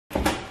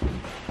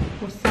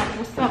What's up,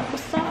 what's up,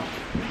 what's up?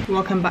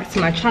 Welcome back to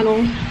my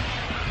channel.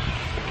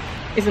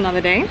 It's another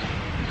day.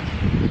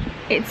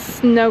 It's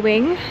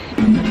snowing.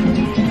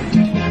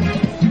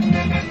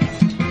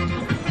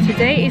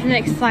 Today is an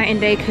exciting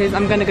day because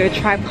I'm gonna go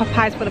try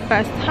Popeyes for the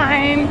first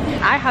time.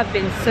 I have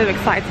been so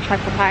excited to try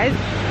Popeyes.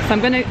 So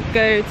I'm gonna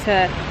go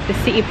to the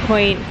City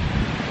Point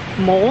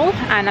Mall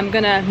and I'm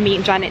gonna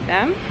meet Janet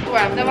there. Well,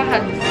 I've never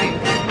had this thing.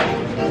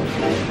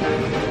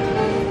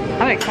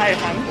 I'm excited,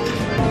 man.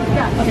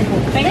 Yeah, okay, cool.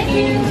 Thank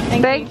you.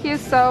 Thank you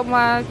so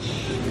much.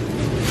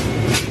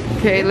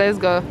 Okay, let's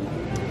go.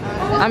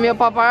 I'm your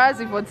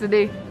paparazzi for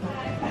today.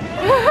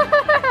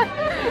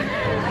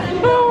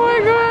 Oh my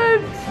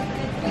god.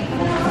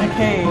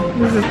 Okay.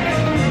 This is...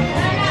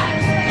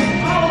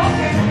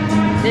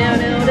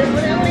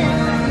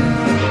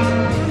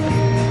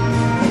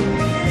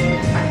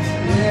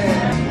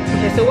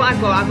 Okay, so what I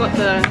got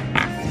the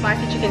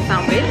spicy chicken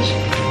sandwich,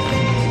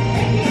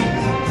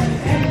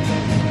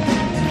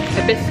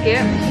 a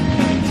biscuit,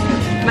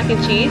 mac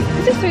and cheese.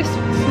 This is so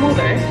small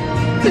though.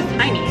 This is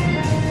tiny.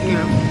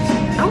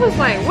 Yeah. I was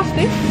like, what's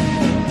this?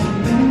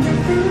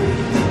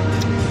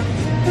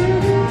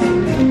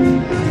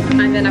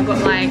 And then I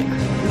got like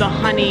the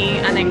honey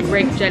and then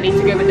grape jelly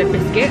to go with the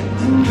biscuit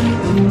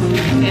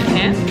in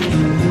here.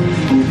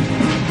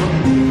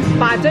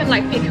 But I don't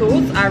like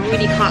pickles. I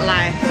really can't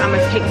lie. So I'm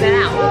gonna take that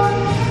out.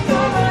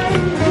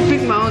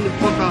 Pick my own the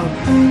fuck out.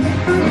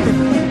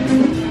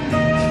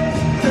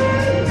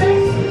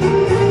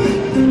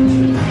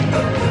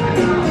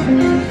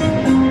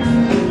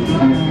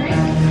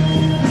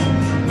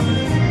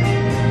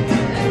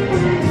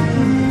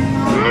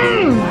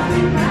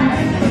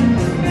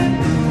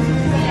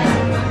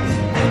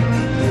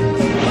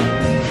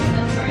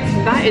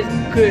 That is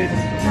good.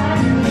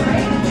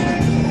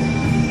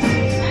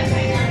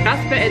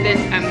 That's better than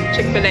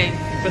Chick-fil-A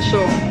for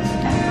sure.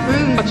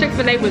 But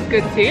Chick-fil-A was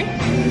good too.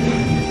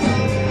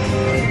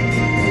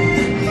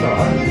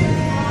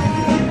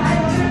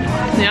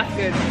 Yeah, that's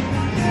good.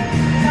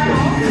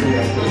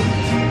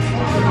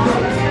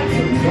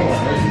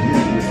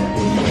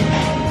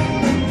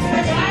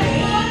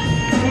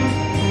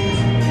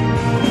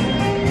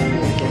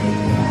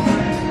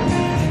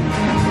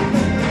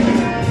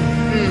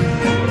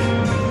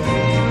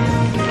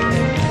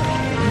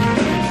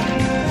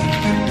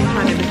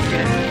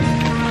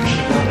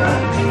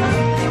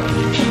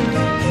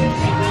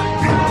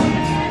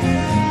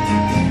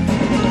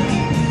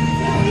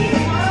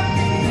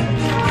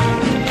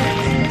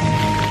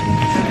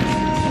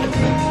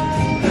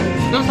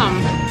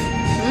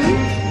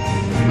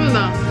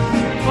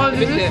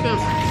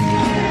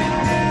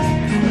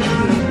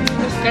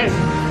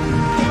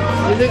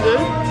 Is it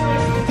good?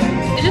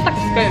 It's just like a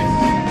spoon.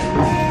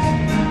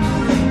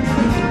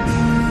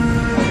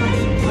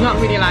 Not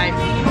really like,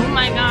 oh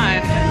my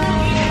god.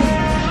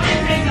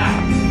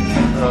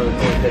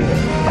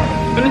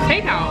 Gonna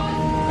take out.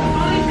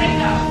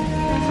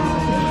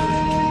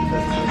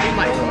 Oh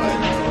my god.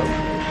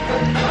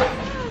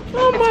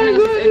 Oh my god,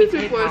 this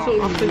is why so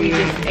after we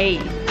just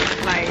ate.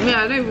 Like,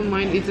 yeah, I don't even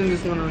mind eating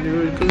this one on the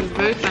road because it's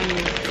very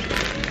tiny.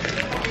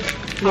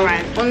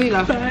 Alright. Only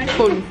like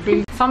cold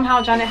free.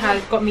 Somehow Janet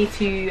has got me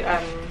to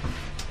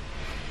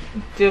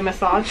do a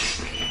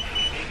massage.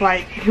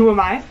 Like, who am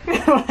I?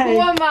 Like, who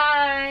am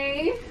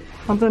I?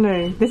 I don't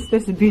know. This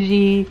is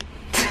bougie.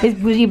 It's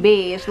bougie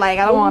beige. Like,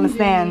 I don't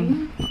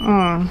understand.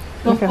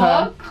 Look at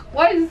her.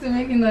 Why is this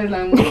making noise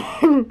like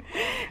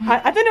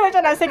I don't know what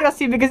Janet is taking us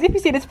to because if you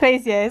see this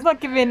place, yeah, it's not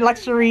giving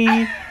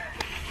luxury.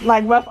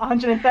 Like worth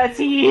 $130.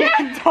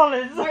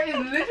 It's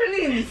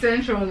literally in the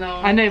central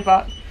now. I know,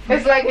 but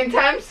it's like in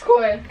Times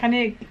Square. can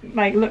you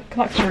like look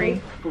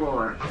luxury?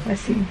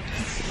 Let's see.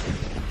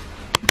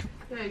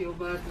 Yeah, you're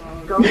bad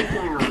now. Go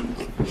down.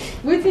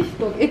 Wait till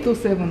stock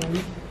 807.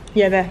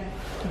 Yeah, there.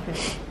 Okay.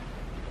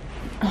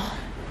 Oh,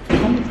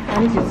 I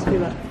need to just do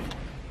that.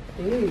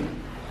 Hey.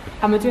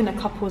 And we're doing a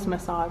couples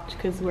massage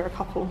because we're a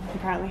couple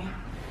apparently.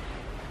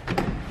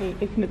 Hey,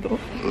 open the door.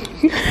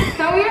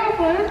 Can we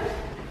open?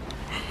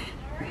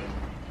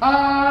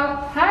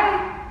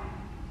 Hi.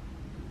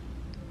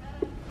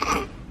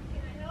 Can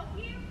I help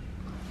you?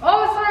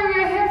 Oh, sorry,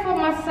 we're here for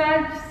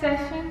massage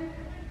session.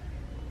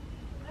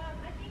 I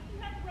think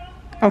you have wrong.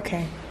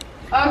 Okay.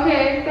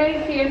 Okay,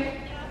 thank you.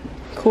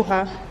 Call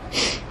her.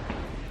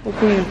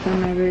 Open your phone,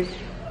 my bitch.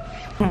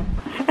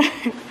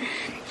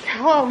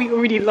 How are we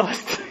already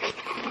lost?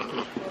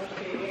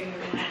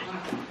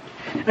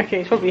 Okay,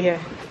 it's probably here.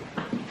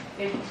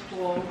 It's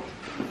 12.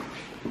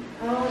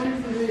 Oh,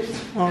 this is it.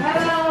 Okay.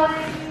 Hello.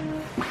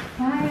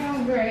 Hi,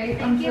 I'm great.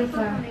 I'm so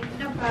sorry.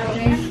 No problem.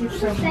 Thank you so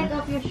Just take much.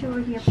 off your shoe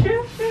here.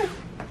 Sure, sure.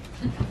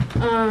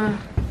 Oh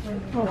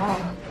wow.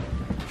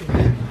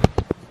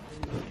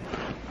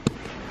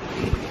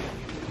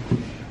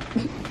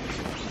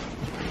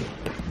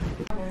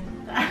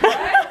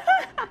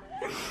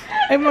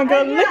 Oh my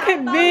god, look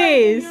at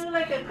this!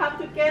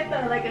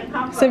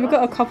 So we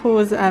got a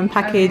couple's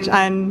package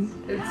and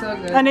It's so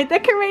good. they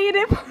decorated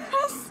it for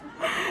us.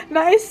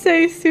 That is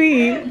so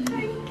sweet.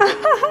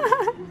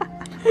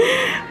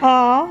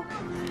 Aww.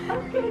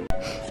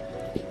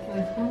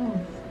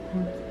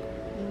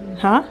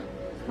 Huh?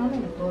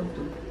 Sounding odd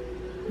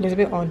though. It's a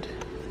bit odd.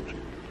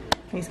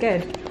 Are you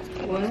scared?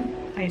 What?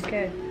 Are you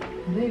scared?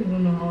 I don't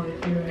even know how I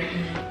feel right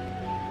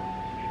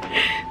now.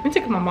 Let me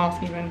take off my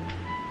mask even.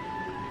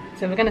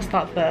 So we're gonna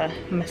start the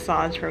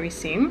massage very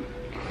soon.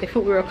 They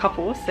thought we were a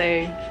couple, so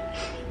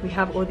we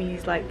have all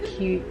these like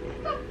cute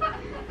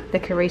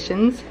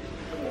decorations.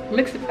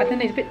 Looks, I don't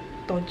know, it's a bit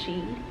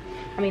dodgy.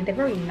 I mean, they're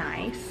very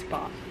nice,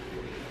 but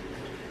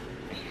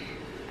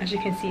as you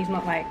can see, it's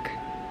not like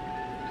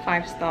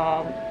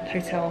 5-star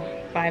hotel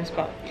vibes,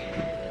 but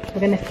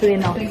we're gonna fill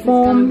in our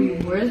form.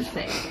 It's gonna be worth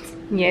it.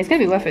 Yeah, it's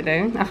gonna be worth it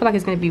though. I feel like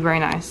it's gonna be very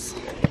nice.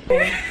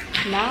 Okay,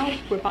 now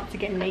we're about to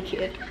get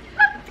naked.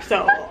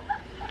 So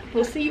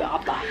we'll see you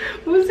after.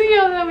 We'll see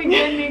how that we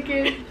get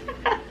naked.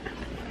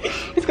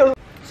 Let's go.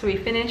 So we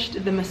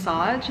finished the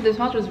massage. The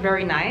massage was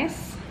very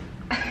nice.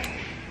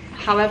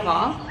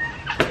 However,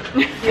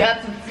 We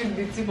had to tip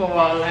the tip of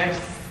our lives.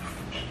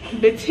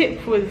 the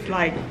tip was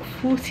like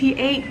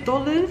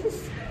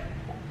 $48,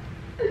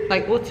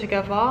 like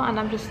altogether, and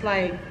I'm just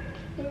like,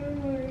 Oh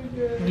my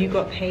god. you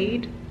got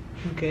paid,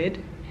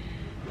 good.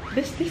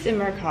 This in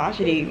America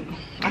actually,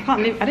 I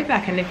can't live. I don't think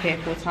I can live here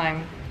full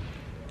time.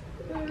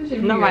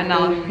 Not right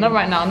now. Not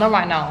right now. Not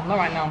right now. Not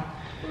right now.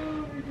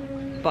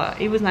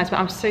 But it was nice. But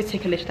I'm so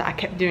ticklish that I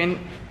kept doing.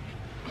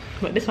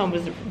 But this one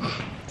was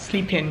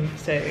sleeping,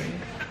 so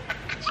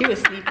she was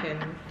sleeping.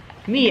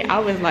 Me, I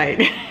was like,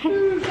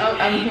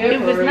 I'm here it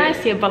for was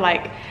nice here, but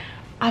like,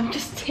 I'm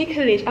just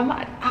ticklish. I'm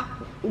like,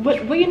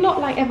 were you not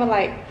like ever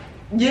like?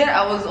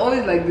 Yeah, I was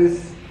always like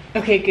this.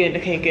 Okay, good.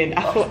 Okay, good.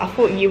 I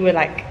thought you were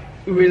like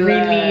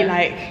really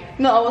like.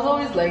 No, I was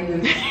always like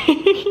this.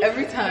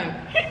 Every time.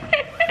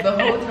 The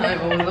whole time,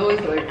 I was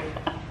always like.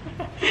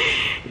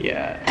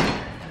 Yeah.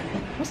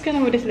 What's going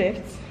on with this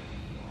lift?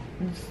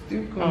 It's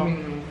still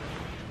coming.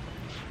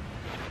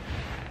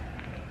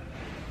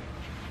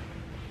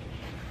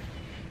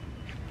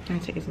 Let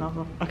me take this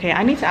novel. Okay,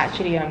 I need to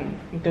actually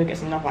go get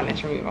some nail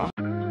varnish remover.